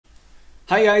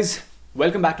Hi guys,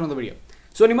 welcome back to another video.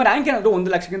 So ನಿಮ್ಮ rank ಏನಾದರೂ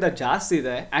 1 ಲಕ್ಷಕ್ಕಿಂತ ಜಾಸ್ತಿ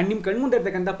ಇದೆ ಆ್ಯಂಡ್ ನಿಮ್ಮ ಕಣ್ಮುಂದೆ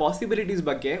ಇರ್ತಕ್ಕಂಥ ಪಾಸಿಬಿಲಿಟೀಸ್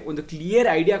ಬಗ್ಗೆ ಒಂದು ಕ್ಲಿಯರ್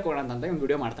ಐಡಿಯಾ ಕೊಡೋಣ ಅಂತ ಒಂದು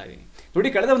ವಿಡಿಯೋ ಮಾಡ್ತಾ ಇದ್ದೀನಿ. ನೋಡಿ,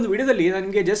 ಕಳೆದ ಒಂದು ವಿಡಿಯೋದಲ್ಲಿ ನಾನು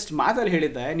ನಿಮಗೆ ಜಸ್ಟ್ ಮಾತಲ್ಲಿ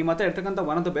ಹೇಳಿದ್ದೆ, ನಿಮ್ಮ ಹತ್ರ ಇರ್ತಕ್ಕಂಥ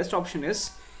one of the best option is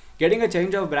getting a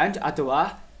change of branch, ಅಥವಾ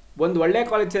ಒಂದು ಒಳ್ಳೆ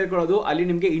ಕಾಲೇಜ್ ಸೇರ್ಕೊಳ್ಳೋದು. ಅಲ್ಲಿ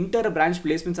ನಿಮಗೆ ಇಂಟರ್ ಬ್ರಾಂಚ್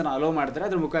ಪ್ಲೇಸ್ಮೆಂಟ್ಸನ್ನು ಅಲೋ ಮಾಡ್ತಾರೆ,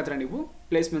 ಅದ್ರ ಮುಖಾಂತರ ನೀವು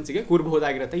ಪ್ಲೇಸ್ಮೆಂಟ್ಸ್ಗೆ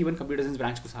ಕೂರಬಹುದಾಗಿರುತ್ತೆ, ಈವನ್ ಕಂಪ್ಯೂಟರ್ ಸೈನ್ಸ್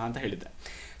ಬ್ರಾಂಚ್ಗೂ ಸಹ ಅಂತ ಹೇಳಿದ್ದೆ.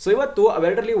 ಸೊ ಇವತ್ತು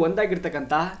ಅವೆರಡರಲ್ಲಿ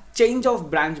ಒಂದಾಗಿರ್ತಕ್ಕಂಥ ಚೇಂಜ್ ಆಫ್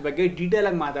ಬ್ರಾಂಚ್ ಬಗ್ಗೆ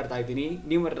ಡೀಟೇಲಾಗಿ ಮಾತಾಡ್ತಾ ಇದ್ದೀನಿ.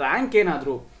 ನಿಮ್ಮ ರ್ಯಾಂಕ್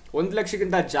ಏನಾದರೂ 1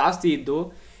 ಲಕ್ಷಕ್ಕಿಂತ ಜಾಸ್ತಿ ಇದ್ದು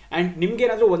ಆ್ಯಂಡ್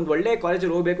ನಿಮ್ಗೇನಾದರೂ ಒಂದು ಒಳ್ಳೆ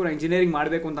ಕಾಲೇಜಲ್ಲಿ ಹೋಗಬೇಕು, ನಾನು ಇಂಜಿನಿಯರಿಂಗ್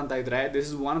ಮಾಡಬೇಕು ಅಂತ ಇದ್ದರೆ, this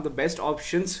is one of the best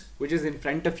options which is in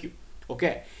front of you.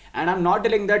 Okay, and I am not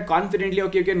telling that confidently.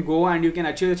 Okay, you can go and you can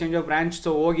achieve the change of branch.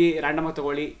 So ಹೋಗಿ random ಆಗಿ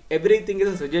ತೊಗೊಳ್ಳಿ. Everything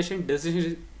is a suggestion,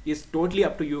 decision is totally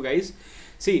up to you guys.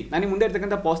 ನಾನು ಮುಂದೆ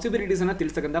ಇರ್ತಕ್ಕಂಥ ಪಾಸಿಬಿಲಿಟೀಸನ್ನು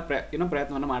ತಿಳಿಸ್ತಕ್ಕಂಥ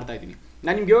ಪ್ರಯತ್ನವನ್ನು ಮಾಡ್ತಾ ಇದ್ದೀನಿ.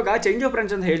 ನಾನು ನಿಮ್ಗೆ ಇವಾಗ ಚೇಂಜ್ ಆಫ್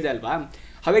ಬ್ರಾಂಚ್ ಅಂತ ಹೇಳಿದೆ ಅಲ್ವಾ,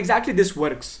 ಹೌ ಎಕ್ಸಾಕ್ಟ್ಲಿ ದಿಸ್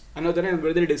ವರ್ಕ್ಸ್ ಅನ್ನೋದನ್ನೇ ಒಂದು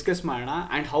ವಿಡಿಯೋದಲ್ಲಿ ಡಿಸ್ಕಸ್ ಮಾಡೋಣ.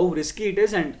 And how risky it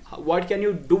is and what can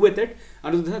you do with it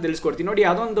ಅನ್ನೋದನ್ನ ತಿಳಿಸ್ಕೊಡ್ತೀನಿ. ನೋಡಿ,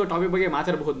 ಯಾವುದೋ ಒಂದು ಟಾಪಿಕ್ ಬಗ್ಗೆ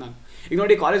ಮಾತಾಡ್ಬೋದು ನಾನು. ಈಗ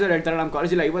ನೋಡಿ, ಕಾಲೇಜಲ್ಲಿ ಹೇಳ್ತಾರೆ ನಮ್ಮ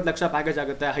ಕಾಲೇಜಲ್ಲಿ 50 ಲಕ್ಷ ಪ್ಯಾಕೇಜ್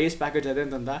ಆಗುತ್ತೆ, ಹೈಯೆಸ್ಟ್ ಪ್ಯಾಕೇಜ್ ಅದೇ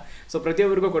ಅಂತಂದ. ಸೊ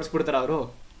ಪ್ರತಿಯೊಬ್ಬರಿಗೂ ಕೊಡಿಸ್ಬಿಡ್ತಾರೆ ಅವರು?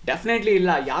 ಡೆಫಿನೆಟ್ಲಿ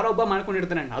ಇಲ್ಲ. ಯಾರೊಬ್ಬ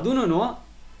ಮಾಡ್ಕೊಂಡಿರ್ತಾನೆ. ಅದೂ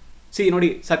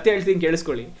ನೋಡಿ, ಸತ್ಯ ಹೇಳ್ತೀನಿ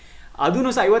ಕೇಳಿಸ್ಕೊಳ್ಳಿ, ಅದೂ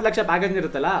ಸಹ 50 ಲಕ್ಷ ಪ್ಯಾಕೇಜ್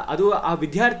ಇರುತ್ತಲ್ಲ, ಅದು ಆ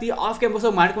ವಿದ್ಯಾರ್ಥಿ ಆಫ್ ಕ್ಯಾಂಪಸ್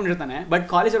ಮಾಡ್ಕೊಂಡಿರ್ತಾನೆ, ಬಟ್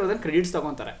ಕಾಲೇಜಲ್ಲಿ ಅದನ್ನು ಕ್ರೆಡಿಟ್ಸ್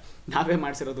ತೊಗೊತಾರೆ, ನಾವೇ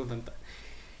ಮಾಡಿಸಿರೋದು ಅಂತ.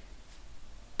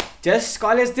 Just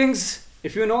college things,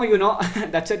 if you know you know,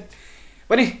 that's it.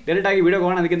 ಬನ್ನಿ ಡೈರೆಕ್ಟಾಗಿ ವೀಡಿಯೋಗೆ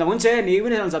ಹೋಗೋಣ. ಅದಕ್ಕಿಂತ ಮುಂಚೆ ನೀವು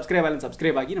ಚಾನಲ್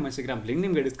ಸಬ್ಸ್ಕ್ರೈಬ್ ಆಗಿ. ನಮ್ಮ ಇನ್ಸ್ಟಾಗ್ರಾಮ್ ಲಿಂಕ್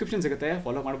ನಿಮಗೆ ಡಿಸ್ಕ್ರಿಪ್ಷನ್ ಸಿಗುತ್ತೆ,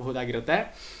 ಫಾಲೋ ಮಾಡಬಹುದಾಗಿರುತ್ತೆ.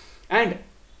 ಆ್ಯಂಡ್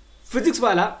ಫಿಸಿಕ್ಸ್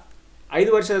ಬಾಲ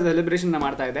 5 ವರ್ಷದ ಸೆಲೆಬ್ರೇಷನ್ನ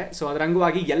ಮಾಡ್ತಾ ಇದೆ. ಸೊ ಅದರ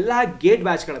ಅಂಗವಾಗಿ ಎಲ್ಲ ಗೇಟ್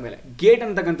ಬ್ಯಾಚ್ಗಳ ಮೇಲೆ, ಗೇಟ್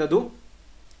ಅಂತಕ್ಕಂಥದ್ದು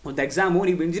ಒಂದು ಎಕ್ಸಾಮು.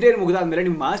 ನೀವು ಇಂಜಿನಿಯರಿಂಗ್ ಮುಗಿದಾದ್ಮೇಲೆ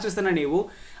ನಿಮ್ಮ ಮಾಸ್ಟರ್ಸನ್ನು ನೀವು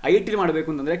IIT ಮಾಡಬೇಕು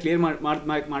ಅಂತಂದರೆ ಕ್ಲಿಯರ್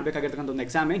ಮಾಡಬೇಕಾಗಿರ್ತಕ್ಕಂಥ ಒಂದು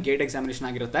ಎಕ್ಸಾಮೇ ಗೇಟ್ ಎಕ್ಸಾಮಿನೇಷನ್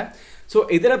ಆಗಿರುತ್ತೆ. ಸೊ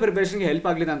ಇದರ ಪ್ರಿಪ್ರೇಷನ್ಗೆ ಹೆಲ್ಪ್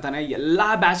ಆಗಲಿದೆ ಅಂತಾನೆ ಎಲ್ಲ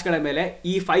ಬ್ಯಾಚ್ಗಳ ಮೇಲೆ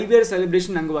ಈ 5 ಇಯರ್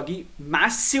ಸೆಲೆಬ್ರೇಷನ್ ಅಂಗವಾಗಿ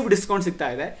ಮ್ಯಾಸಿವ್ ಡಿಸ್ಕೌಂಟ್ ಸಿಗ್ತಾ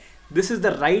ಇದೆ. This is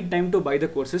the right time to by the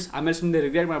courses. ಆಮೇಲೆ ಸುಮ್ಮನೆ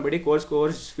ರಿಗ್ರೆಟ್ ಮಾಡಬೇಡಿ,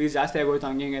 ಕೋರ್ಸ್ ಫೀಸ್ ಜಾಸ್ತಿ ಆಗೋಯ್ತು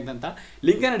ಹಂಗೆ ಅಂತ.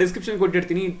 ಲಿಂಕನ್ನು ಡಿಸ್ಕ್ರಿಪ್ಷನ್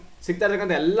ಕೊಟ್ಟಿರ್ತೀನಿ. ಸಿಗ್ತಾ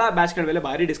ಇರ್ತಕ್ಕಂಥ ಎಲ್ಲ ಬ್ಯಾಚ್ಗಳ ಮೇಲೆ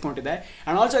ಭಾರಿ ಡಿಸ್ಕೌಂಟ್ ಇದೆ.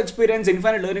 And also experience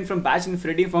infinite learning from batch in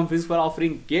free from fees for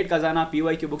offering gate ಖಜಾನಾ,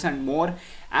 PYQ books and more.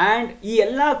 And ಈ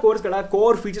ಎಲ್ಲ ಕೋರ್ಸ್ಗಳ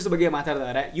ಕೋರ್ ಫೀಚರ್ಸ್ ಬಗ್ಗೆ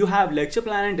ಮಾತಾಡ್ತಾರೆ. You have lecture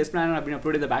plan and test plan bin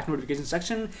upload in the back notification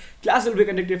section. Class will be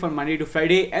conducted from Monday to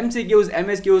Friday. MCQs,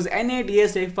 MSQs,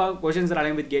 NATS type of questions are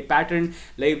aligned with gate pattern,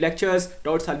 live lectures,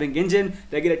 doubt solving engine,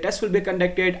 regular tests will be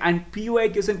conducted, and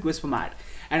PYQs and quiz format.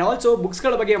 And also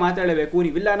ಬುಕ್ಸ್ಗಳ ಬಗ್ಗೆ ಮಾತಾಡಲೇಬೇಕು.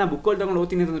 ನೀವಿಲ್ಲ ನಾ ಬುಕ್ಗಳು ತೊಗೊಂಡು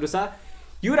ಓದ್ತೀನಿ ಅಂತಂದ್ರು ಸಹ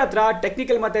ಇವ್ರ ಹತ್ರ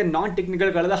technical ಮತ್ತು ನಾನ್ ಟೆಕ್ನಿಕಲ್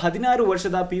ಕಳೆದ 16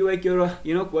 ವರ್ಷದ PYQ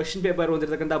ಕ್ವಶನ್ ಪೇಪರ್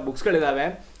ಹೊಂದಿರತಕ್ಕಂಥ ಬುಕ್ಸ್ಗಳಿದ್ದಾವೆ.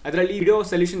 ಅದರಲ್ಲಿ video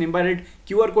solution embedded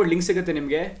QR code link ಸಿಗುತ್ತೆ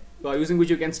ನಿಮಗೆ, using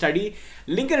which you can study.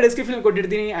 ಲಿಂಕನ್ನು ಡಿಸ್ಕ್ರಿಪ್ಷನ್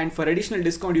ಕೊಟ್ಟಿರ್ತೀನಿ. And for additional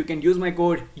discount you can use my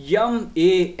code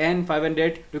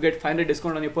MAN500 to get 500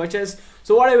 discount on your purchase.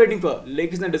 So what are you waiting for?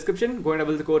 Link is ನ description. Go and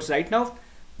double the course right now.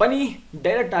 ಬನ್ನಿ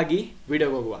direct ಆಗಿ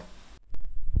ವಿಡಿಯೋಗೆ ಹೋಗುವ.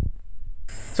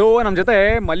 So ನಮ್ಮ ಜೊತೆ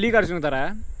ಮಲ್ಲಿಕಾರ್ಜುನ್ ಇದ್ದಾರೆ.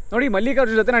 ನೋಡಿ,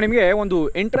 ಮಲ್ಲಿಕಾರ್ಜುನ್ ಜೊತೆ ನಾನು ನಿಮಗೆ ಒಂದು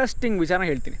ಇಂಟ್ರೆಸ್ಟಿಂಗ್ ವಿಚಾರ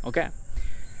ಹೇಳ್ತೀನಿ. ಓಕೆ,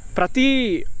 ಪ್ರತಿ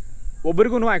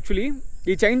ಒಬ್ಬರಿಗೂ ಆ್ಯಕ್ಚುಲಿ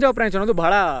ಈ ಚೇಂಜ್ ಆಫ್ ಬ್ರಾಂಚ್ ಅನ್ನೋದು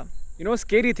ಭಾಳ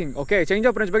scary thing. Okay, change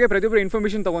of branch ಬಗ್ಗೆ ಪ್ರತಿಯೊಬ್ಬರು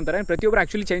ಇನ್ಫಾರ್ಮೇಷನ್ ತೊಗೊತಾರೆ. ಪ್ರತಿಯೊಬ್ಬರು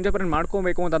ಆ್ಯಕ್ಚುಲಿ ಚೇಂಜ್ ಆಫ್ ಬ್ರಾಂಚ್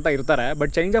ಮಾಡ್ಕೋಬೇಕು ಅಂತ ಇರ್ತಾರೆ.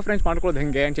 ಬಟ್ ಚೇಂಜ್ ಆಫ್ ಬ್ರಾಂಚ್ ಮಾಡ್ಕೊಳ್ಳೋದು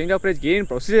ಹೆಂಗೆ, ಆ್ಯಂಡ್ ಚೇಂಜ್ ಆಫ್ ಬ್ರಾಂಚ್ ಏನು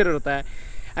ಪ್ರೊಸೀಜರ್ ಇರುತ್ತೆ,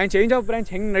 ಆ್ಯಂಡ್ ಚೇಂಜ್ ಆಫ್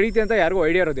ಬ್ರಾಂಚ್ ಹೆಂಗೆ ನಡೀತೆ ಅಂತ ಯಾರಿಗೂ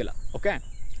ಐಡಿಯಾ ಇರೋದಿಲ್ಲ. ಓಕೆ,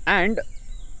 ಆ್ಯಂಡ್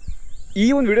ಈ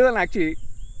ಒಂದು ವಿಡಿಯೋದಲ್ಲಿ ನಾನು ಆ್ಯಕ್ಚುಲಿ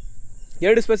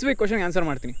 2 ಸ್ಪೆಸಿಫಿಕ್ ಕ್ವಶನ್ಗೆ ಆನ್ಸರ್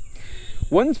ಮಾಡ್ತೀನಿ.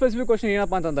 ಒಂದು ಸ್ಪೆಸಿಫಿಕ್ ಕ್ವಶನ್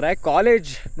ಏನಪ್ಪ ಅಂತಂದರೆ, ಕಾಲೇಜ್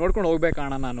ನೋಡ್ಕೊಂಡು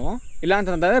ಹೋಗ್ಬೇಕಣ್ಣ ನಾನು, ಇಲ್ಲ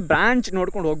ಅಂತಂದರೆ ಬ್ರಾಂಚ್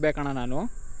ನೋಡ್ಕೊಂಡು ಹೋಗ್ಬೇಕಣ್ಣ ನಾನು.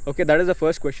 Okay, that is the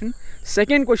first question.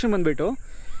 Second question ಬಂದುಬಿಟ್ಟು,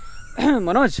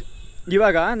 ಮನೋಜ್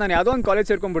ಇವಾಗ ನಾನು ಯಾವುದೋ ಒಂದು ಕಾಲೇಜ್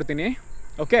ಸೇರ್ಕೊಂಡ್ಬಿಡ್ತೀನಿ.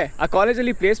 ಓಕೆ, ಆ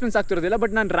ಕಾಲೇಜಲ್ಲಿ ಪ್ಲೇಸ್ಮೆಂಟ್ಸ್ ಆಗ್ತಿರೋದಿಲ್ಲ,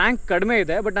 ಬಟ್ ನನ್ನ ರ್ಯಾಂಕ್ ಕಡಿಮೆ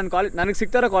ಇದೆ, ಬಟ್ ನನಗೆ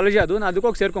ಸಿಗ್ತಾರೋ ಕಾಲೇಜೇ ಅದು, ನಾನು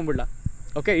ಅದಕ್ಕೋಗಿ ಸೇರ್ಕೊಂಡ್ಬಿಡ್ಲ.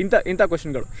 ಓಕೆ, ಇಂಥ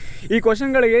ಕ್ವಶನ್ಗಳು. ಈ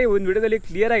ಕ್ವಶನ್ಗಳಿಗೆ ಒಂದು ವಿಡಿಯೋದಲ್ಲಿ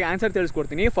ಕ್ಲಿಯರಾಗಿ ಆನ್ಸರ್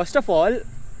ತಿಳಿಸ್ಕೊಡ್ತೀನಿ. ಫಸ್ಟ್ ಆಫ್ ಆಲ್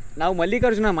ನಾವು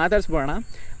Mallikarjuna ಮಾತಾಡಿಸ್ಬೋಣ.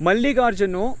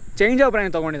 Mallikarjun change of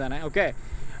branch ತೊಗೊಂಡಿದ್ದಾನೆ. Okay,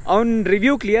 ಅವ್ನ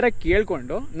ರಿವ್ಯೂ ಕ್ಲಿಯರಾಗಿ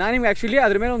ಕೇಳಿಕೊಂಡು ನಾನು ನಿಮ್ಗೆ ಆ್ಯಕ್ಚುಲಿ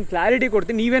ಅದ್ರ ಮೇಲೆ ಒಂದು ಕ್ಲಾರಿಟಿ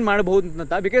ಕೊಡ್ತೀನಿ, ನೀವೇನು ಮಾಡ್ಬೋದು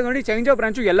ಅಂತ. ಬಿಕಾಸ್ ನೋಡಿ, ಚೇಂಜ್ ಆಫ್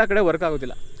ಬ್ರಾಂಚು ಎಲ್ಲ ಕಡೆ ವರ್ಕ್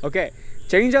ಆಗೋದಿಲ್ಲ. ಓಕೆ,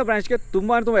 ಚೇಂಜ್ ಆಫ್ ಬ್ರಾಂಚ್ಗೆ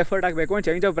ತುಂಬ ಎಫರ್ಟ್ ಆಗಬೇಕು. ಆ್ಯಂಡ್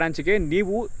ಚೇಂಜ್ ಆಫ್ ಬ್ರಾಂಚಿಗೆ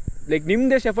ನೀವು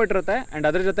ನಿಮ್ಮದೆಷ್ಟು ಎಫರ್ಟ್ ಇರುತ್ತೆ, ಆ್ಯಂಡ್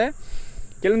ಅದ್ರ ಜೊತೆ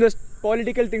ಕೆಲವೊಂದಷ್ಟು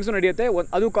ಪಾಲಿಟಿಕಲ್ ಥಿಂಗ್ಸು ನಡೆಯುತ್ತೆ.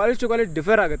 ಅದು ಕಾಲೇಜ್ ಟು ಕಾಲೇಜ್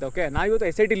ಡಿಫರ್ ಆಗುತ್ತೆ. ಓಕೆ, ನಾವು ಇವತ್ತು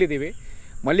SIT ಇದ್ದೀವಿ.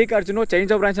 ಮಲ್ಲಿಕಾರ್ಜುನು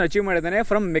ಚೇಂಜ್ ಆಫ್ ಬ್ರಾಂಚ್ನ ಅಚೀವ್ ಮಾಡಿದ್ದಾನೆ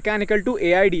from mechanical to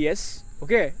AIDS.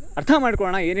 Okay, ಅರ್ಥ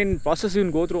ಮಾಡ್ಕೊಳ್ಳೋಣ ಏನೇನು ಪ್ರಾಸೆಸ್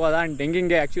ಇವ್ನು ಗೋತ್ರು ಅದ ಆ್ಯಂಡ್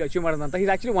ಹೆಂಗೆ ಆ್ಯಕ್ಚುಲಿ ಅಚೀವ್ ಮಾಡೋದಂತ.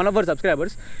 Is actually one of our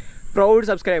subscribers, proud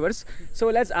subscribers. So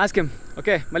let's ask him.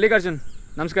 Okay, Mallikarjun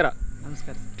ನಮಸ್ಕಾರ.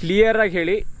 ನಮಸ್ಕಾರ. ಕ್ಲಿಯರಾಗಿ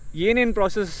ಹೇಳಿ, ಏನೇನು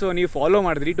ಪ್ರಾಸೆಸ್ ನೀವು ಫಾಲೋ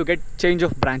ಮಾಡಿದ್ರಿ to get change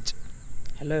of branch?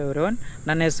 Hello everyone,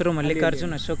 ನನ್ನ ಹೆಸರು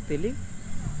ಮಲ್ಲಿಕಾರ್ಜುನ್ ಅಶೋಕ್ ತೇಲಿ.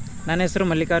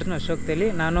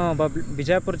 ನಾನು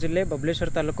ಬಿಜಾಪುರ ಜಿಲ್ಲೆ ಬಬಲೇಶ್ವರ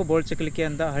ತಾಲೂಕು ಬೋಳ್ಚಿಕ್ಲಿಕೆ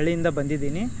ಅಂತ ಹಳ್ಳಿಯಿಂದ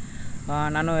ಬಂದಿದ್ದೀನಿ.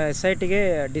 ನಾನು SITಗೆ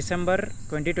ಡಿಸೆಂಬರ್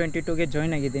 2022ಗೆ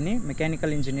ಜಾಯ್ನ್ ಆಗಿದ್ದೀನಿ,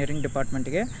 ಮೆಕ್ಯಾನಿಕಲ್ ಇಂಜಿನಿಯರಿಂಗ್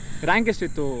ಡಿಪಾರ್ಟ್ಮೆಂಟ್ಗೆ. ರ್ಯಾಂಕ್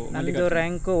ಎಷ್ಟಿತ್ತು? ನನ್ನದು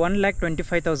ರ್ಯಾಂಕು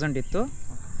 1,25,000 ಇತ್ತು.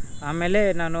 ಆಮೇಲೆ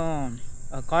ನಾನು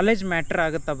ಕಾಲೇಜ್ ಮ್ಯಾಟ್ರ್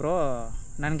ಆಗುತ್ತಾ ಬ್ರೋ,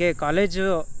 ನನಗೆ ಕಾಲೇಜು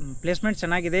ಪ್ಲೇಸ್ಮೆಂಟ್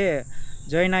ಚೆನ್ನಾಗಿದೆ,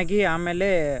 ಜಾಯ್ನ್ ಆಗಿ ಆಮೇಲೆ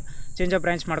ಚೇಂಜ್ ಆಫ್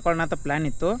ಬ್ರಾಂಚ್ ಮಾಡ್ಕೊಳ್ಳೋಣ ಅಂತ ಪ್ಲ್ಯಾನ್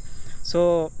ಇತ್ತು. ಸೊ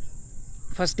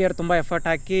ಫಸ್ಟ್ ಇಯರ್ ತುಂಬ ಎಫರ್ಟ್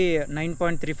ಹಾಕಿ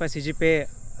 9.35 CGPA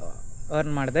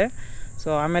ಅರ್ನ್ ಮಾಡಿದೆ. ಸೊ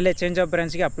ಆಮೇಲೆ ಚೇಂಜ್ ಆಫ್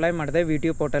ಬ್ರಾಂಚ್ಗೆ ಅಪ್ಲೈ ಮಾಡಿದೆ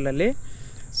VTU ಪೋರ್ಟಲಲ್ಲಿ.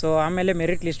 ಸೊ ಆಮೇಲೆ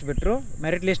ಮೆರಿಟ್ ಲಿಸ್ಟ್ ಬಿಟ್ಟರು.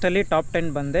 ಮೆರಿಟ್ ಲಿಸ್ಟಲ್ಲಿ ಟಾಪ್ 10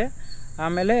 ಬಂದೆ.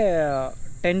 ಆಮೇಲೆ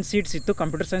 10 ಸೀಟ್ಸ್ ಇತ್ತು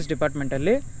ಕಂಪ್ಯೂಟರ್ ಸೈನ್ಸ್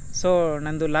ಡಿಪಾರ್ಟ್ಮೆಂಟಲ್ಲಿ. ಸೊ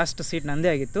ನಂದು ಲಾಸ್ಟ್ ಸೀಟ್ ನಂದೇ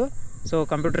ಆಗಿತ್ತು. ಸೊ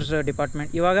ಕಂಪ್ಯೂಟರ್ಸ್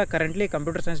ಡಿಪಾರ್ಟ್ಮೆಂಟ್ ಇವಾಗ ಕರೆಂಟ್ಲಿ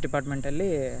ಕಂಪ್ಯೂಟರ್ ಸೈನ್ಸ್ ಡಿಪಾರ್ಟ್ಮೆಂಟಲ್ಲಿ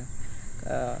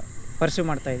ಪರ್ಸ್ಯೂ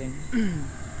ಮಾಡ್ತಾಯಿದ್ದೀನಿ.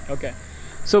 ಓಕೆ.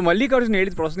 ಸೊ ಮಲ್ಲಿಕಾರ್ಜುನ್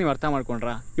ಹೇಳಿದ ಪ್ರಾಸೆಸ್ ನೀವು ಅರ್ಥ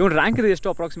ಮಾಡ್ಕೊಂಡ್ರಾ? ಇವನು ರ್ಯಾಂಕ್ ಇದೆ ಎಷ್ಟು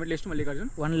ಅಪ್ರಾಕ್ಸಿಮೇಟ್ಲಿ ಎಷ್ಟು ಮಲ್ಲಿಕಾರ್ಜುನ್?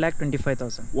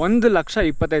 1,25,000.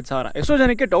 1,25,000. ಎಷ್ಟೋ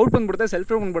ಜನಕ್ಕೆ ಡೌಟ್ ಬಂದ್ಬಿಡುತ್ತೆ, ಸೆಲ್ಫ್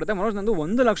ಡೌಟ್ ಬಂದ್ಬಿಡುತ್ತೆ. ಮನೋಜ್ ನಂದು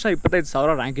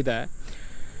 1,25,000 ರ್ಯಾಂಕ್ ಇದೆ,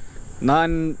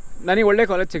 ನನಗೆ ಒಳ್ಳೆ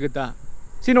ಕಾಲೇಜ್ ಸಿಗುತ್ತಾ?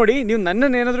 ನೋಡಿ, ನೀವು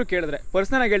ನನ್ನನ್ನು ಏನಾದರೂ ಕೇಳಿದ್ರೆ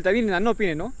ಪರ್ಸ್ನಲಾಗಿ ಹೇಳ್ತಾ ಇದ್ದೀನಿ, ನನ್ನ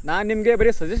ಒಪಿನಿಯನು. ನಾನು ನಿಮಗೆ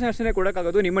ಬರೀ ಸಜೆಷನ್ ಅಷ್ಟೇ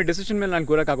ಕೊಡೋಕ್ಕಾಗೋದು, ನಿಮ್ಮ ಡಿಸಿಷನ್ ಮೇಲೆ ನಾನು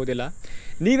ಕೂರೋಕ್ಕಾಗೋದಿಲ್ಲ.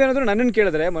 ನೀವೇನಾದರೂ ನನ್ನನ್ನು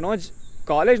ಕೇಳಿದ್ರೆ ಮನೋಜ್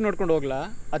ಕಾಲೇಜ್ ನೋಡ್ಕೊಂಡು ಹೋಗ್ಲಾ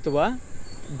ಅಥವಾ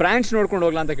ಬ್ರಾಂಚ್ ನೋಡ್ಕೊಂಡು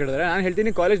ಹೋಗ್ಲಾ ಅಂತ ಕೇಳಿದ್ರೆ ನಾನು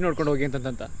ಹೇಳ್ತೀನಿ ಕಾಲೇಜ್ ನೋಡ್ಕೊಂಡು ಹೋಗಿ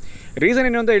ಅಂತಂತ. ರೀಸನ್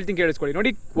ಏನು ಅಂತ ಹೇಳ್ತೀನಿ, ಕೇಳಿಸ್ಕೊಳ್ಳಿ.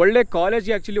 ನೋಡಿ, ಒಳ್ಳೆ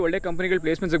ಕಾಲೇಜಿಗೆ ಆ್ಯಕ್ಚುಲಿ ಒಳ್ಳೆ ಕಂಪನಿಗಳು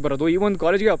ಪ್ಲೇಸ್ಮೆಂಟ್ಸಿಗೆ ಬರೋದು. ಈ ಒಂದು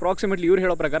ಕಾಲೇಜಿಗೆ ಅಪ್ರಾಕ್ಸಿಮೇಟ್ಲಿ ಇವ್ರು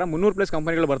ಹೇಳೋ ಪ್ರಕಾರ 300+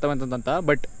 ಕಂಪನಿಗಳು ಬರ್ತವೆ ಅಂತಂತ.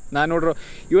 ಬಟ್ ನಾನು ನೋಡ್ರು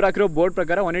ಇವ್ರು ಹಾಕಿರೋ ಬೋರ್ಡ್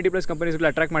ಪ್ರಕಾರ 180+ ಕಂಪನೀಸ್ಗಳು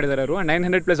ಅಟ್ರಾಕ್ಟ್ ಮಾಡಿದ್ದಾರೆ ಅವರು.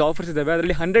 900+ ಆಫರ್ಸ್ ಇದ್ದಾವೆ.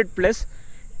 ಅದರಲ್ಲಿ 100+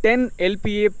 10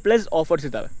 LPA+ ಆಫರ್ಸ್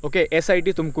ಇದ್ದಾವೆ. ಓಕೆ, SIT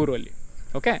ತುಮಕೂರು ಅಲ್ಲಿ.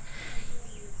 ಓಕೆ,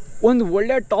 ಒಂದು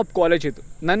ಒಳ್ಳೆ ಟಾಪ್ ಕಾಲೇಜ್ ಇದು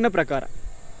ನನ್ನ ಪ್ರಕಾರ.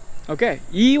 ಓಕೆ,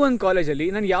 ಈ ಒಂದು ಕಾಲೇಜಲ್ಲಿ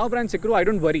ನಾನು ಯಾವ ಬ್ರಾಂಚ್ ಸಿಕ್ಕರು I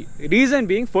don't worry. Reason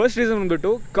being, first reason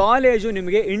ಬಂದ್ಬಿಟ್ಟು ಕಾಲೇಜು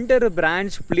ನಿಮಗೆ ಇಂಟರ್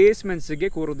ಬ್ರಾಂಚ್ ಪ್ಲೇಸ್ಮೆಂಟ್ಸಿಗೆ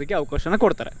ಕೂರೋದಕ್ಕೆ ಅವಕಾಶನ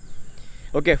ಕೊಡ್ತಾರೆ.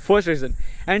 Okay, first reason.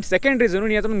 And second reason,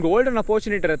 ನೀನು ಅದೊಂದು ಗೋಲ್ಡನ್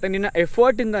ಅಪರ್ಚುನಿಟಿ ಇರುತ್ತೆ. ನಿನ್ನ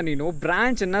ಎಫರ್ಟಿಂದ ನೀನು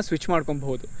ಬ್ರಾಂಚನ್ನು ಸ್ವಿಚ್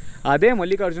ಮಾಡ್ಕೊಬಹುದು. ಅದೇ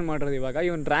ಮಲ್ಲಿಕಾರ್ಜುನ್ ಮಾಡಿರೋದು. ಇವಾಗ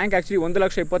ಇವನು ರ್ಯಾಂಕ್ ಆ್ಯಕ್ಚುಲಿ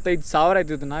 1,25,000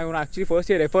 ಆಯ್ತಿದ್ದು. ಇವನು ಆ್ಯಕ್ಚುಲಿ ಫಸ್ಟ್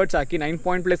ಇಯರ್ ಎಫರ್ಟ್ಸ್ ಹಾಕಿ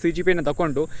 9+ CGPA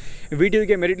ತಗೊಂಡು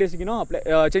VTUಗೆ ಮೆರಿಟ್ ಲಿಸ್ಟ್ಗಿನೋ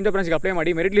ಚೇಂಜ್ ಆಫ್ ಬ್ರಾಂಚ್ಗೆ ಅಪ್ಲೈ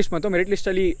ಮಾಡಿ ಮೆರಿಟ್ ಲಿಸ್ಟ್ ಮತ್ತು ಮೆರಿಟ್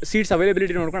ಲಿಸ್ಟಲ್ಲಿ ಸೀಟ್ಸ್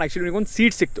ಅವೈಲಬಿಲಿಟಿ ನೋಡ್ಕೊಂಡು ಆ್ಯಕ್ಚುಲಿ ನಿಮಗೊಂದು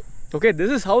ಸೀಟ್ ಸಿಕ್ತು. Okay,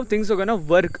 this is how things ಗೋನ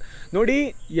work. ನೋಡಿ,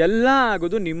 ಎಲ್ಲ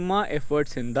ಆಗೋದು ನಿಮ್ಮ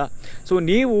ಎಫರ್ಟ್ಸಿಂದ. ಸೊ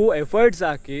ನೀವು ಎಫರ್ಟ್ಸ್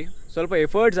ಹಾಕಿ, ಸ್ವಲ್ಪ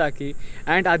ಎಫರ್ಟ್ಸ್ ಹಾಕಿ,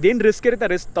 ಆ್ಯಂಡ್ ಅದೇನು ರಿಸ್ಕ್ ಇರುತ್ತೆ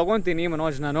ರಿಸ್ಕ್ ತೊಗೊತೀನಿ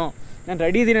ಮನೋಜ್, ನಾನು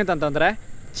ರೆಡಿ ಇದ್ದೀನಿ ಅಂತಂತಂದರೆ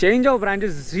change of branch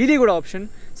is really good option.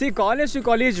 College to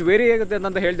college very ಆಗುತ್ತೆ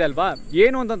ಅಂತ ಹೇಳಿದೆ ಅಲ್ವಾ?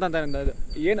 ಏನು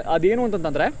ಅದೇನು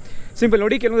ಅಂತಂತಂದರೆ ಸಿಂಪಲ್.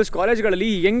 ನೋಡಿ, ಕೆಲವೊಂದಿಷ್ಟು ಕಾಲೇಜ್ಗಳಲ್ಲಿ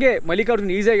ಹೆಂಗೆ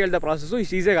ಮಲ್ಲಿಕಾರ್ಜುನ್ ಈಸಿಯಾಗಿ ಹೇಳ್ದ ಪ್ರಾಸೆಸ್ಸು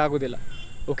ಇಷ್ಟು ಈಸಿಯಾಗಿ ಆಗೋದಿಲ್ಲ.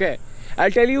 Okay, I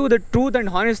tell you the truth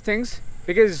and honest things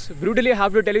because brutally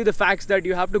have to tell you the facts that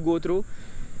you have to go through.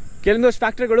 ಕೆಲವೊಂದಷ್ಟು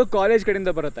ಫ್ಯಾಕ್ಟ್ರಿಗಳು ಕಾಲೇಜ್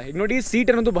ಕಡೆಯಿಂದ ಬರುತ್ತೆ. ಈಗ ನೋಡಿ, ಸೀಟ್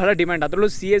ಅನ್ನೋದು ಬಹಳ ಡಿಮ್ಯಾಂಡ್. ಅದರಲ್ಲೂ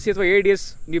CSE ಅಥವಾ ADS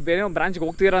ನೀವು ಬೇರೆ ಬ್ರಾಂಚ್ಗೆ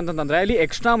ಹೋಗ್ತೀರಾ ಅಂತಂದರೆ ಅಲ್ಲಿ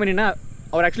ಎಕ್ಸ್ಟ್ರಾ ಮನಿನ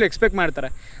ಅವ್ರು ಆ್ಯಕ್ಚುಲಿ ಎಕ್ಸ್ಪೆಕ್ಟ್ ಮಾಡ್ತಾರೆ.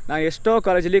 ನಾನು ಎಷ್ಟೋ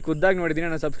ಕಾಲೇಜಲ್ಲಿ ಖುದ್ದಾಗಿ ನೋಡಿದ್ದೀನಿ.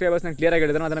 ನನ್ನ ಸಬ್ಸ್ಕ್ರೈಬರ್ಸ್ ನಾನು ಕ್ಲಿಯರಾಗಿ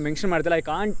ಹೇಳಿದ್ರೆ ಅದನ್ನು ಮೆನ್ಷನ್ ಮಾಡ್ತಿಲ್ಲ. I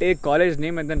can't take college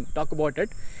name and then talk about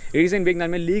it. Reason ಬೇಗ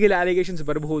ನನ್ನ ಮೇಲೆ ಲೀಗಲ್ ಅಲಿಗೇಷನ್ಸ್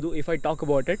ಬರಬಹುದು if I talk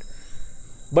about it.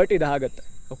 But ಇದಾಗುತ್ತೆ.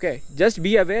 Okay, just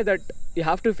B away that you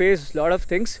have to face lot of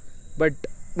things. But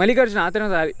Mallikarjun ಆ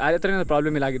ಥರ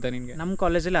problem ಇಲ್ಲ ಆಗಿದ್ದ ನಿಮಗೆ? ನಮ್ಮ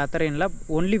ಕಾಲೇಜಲ್ಲಿ ಆ ಥರ ಏನಿಲ್ಲ.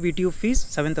 ಓನ್ಲಿ VTU ಫೀಸ್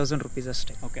 7,000 rupees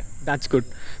ಅಷ್ಟೇ. Okay, that's good.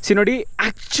 ನೋಡಿ,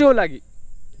 ಆ್ಯಕ್ಚುಲ್ ಆಗಿ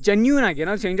ಜೆನ್ಯೂನ್ ಆಗಿ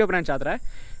ಏನಾದ್ರು ಚೇಂಜ್ ಆಫ್ ಬ್ರಾಂಚ್ ಆದರೆ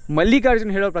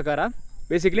ಮಲ್ಲಿಕಾರ್ಜುನ್ ಹೇಳೋ ಪ್ರಕಾರ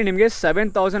ಬೇಸಿಕಲಿ ನಿಮಗೆ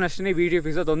 7,000 ಅಷ್ಟೇ VTU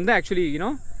ಫೀಸ್. ಅದೊಂದೇ ಆ್ಯಕ್ಚುಲಿ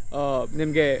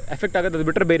ನಿಮಗೆ ಎಫೆಕ್ಟ್ ಆಗೋದು. ಅದು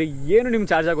ಬಿಟ್ಟರೆ ಬೇರೆ ಏನು ನಿಮ್ಗೆ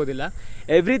ಚಾರ್ಜ್ ಆಗೋದಿಲ್ಲ.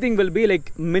 Everything will be like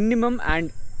minimum and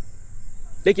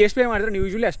like ಎಷ್ಟು ಪೇ ಮಾಡಿದ್ರೆ ನೀವು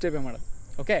ಯೂಶ್ವಲಿ ಅಷ್ಟೇ ಪೇ ಮಾಡೋದು.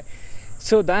 Okay,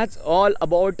 so that's all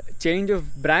about change of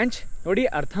branch. ನೋಡಿ,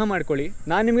 ಅರ್ಥ ಮಾಡ್ಕೊಳ್ಳಿ.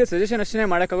 ನಾನು ನಿಮಗೆ ಸಜೆಷನ್ ಅಷ್ಟೇ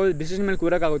ಮಾಡೋಕ್ಕಾಗೋದು, ಡಿಸಿಷನ್ ಮೇಲೆ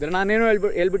ಕೂರೋಕ್ಕಾಗೋದಿಲ್ಲ. ನಾನೇನೋ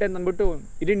ಹೇಳ್ಬಿಟ್ಟೆ ಅಂತ ಅಂದ್ಬಿಟ್ಟು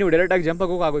ಇಡೀ ನೀವು ಡೈರೆಕ್ಟಾಗಿ ಜಂಪ್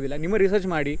ಆಗೋಕ್ಕಾಗೋದಿಲ್ಲ. ನಿಮ್ಮ ರಿಸರ್ಚ್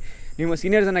ಮಾಡಿ, ನಿಮ್ಮ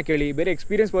ಸೀನಿಯರ್ಸನ್ನು ಕೇಳಿ, ಬೇರೆ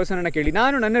ಎಕ್ಸ್ಪೀರಿಯನ್ಸ್ ಪರ್ಸನನ್ನು ಕೇಳಿ.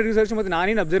 ನಾನು ನನ್ನ ರಿಸರ್ಚ್ ಮತ್ತು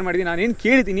ನಾನೇನು ಅಬ್ಸರ್ವ್ ಮಾಡಿದ್ದೀನಿ, ನಾನೇನು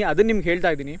ಕೇಳ್ತೀನಿ ಅದನ್ನು ನಿಮ್ಗೆ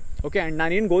ಹೇಳ್ತಾ ಇದ್ದೀನಿ. ಓಕೆ, ಆ್ಯಂಡ್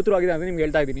ನಾನೇನು ಗೋತ್ರು ಆಗಿದೆ ಅದನ್ನು ನಿಮ್ಗೆ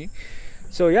ಹೇಳ್ತಾ ಇದ್ದೀನಿ.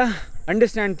 So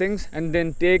understand things and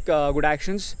then take good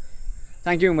actions.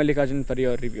 Thank you Mallikarjun for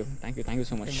your review. Thank you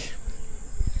so much.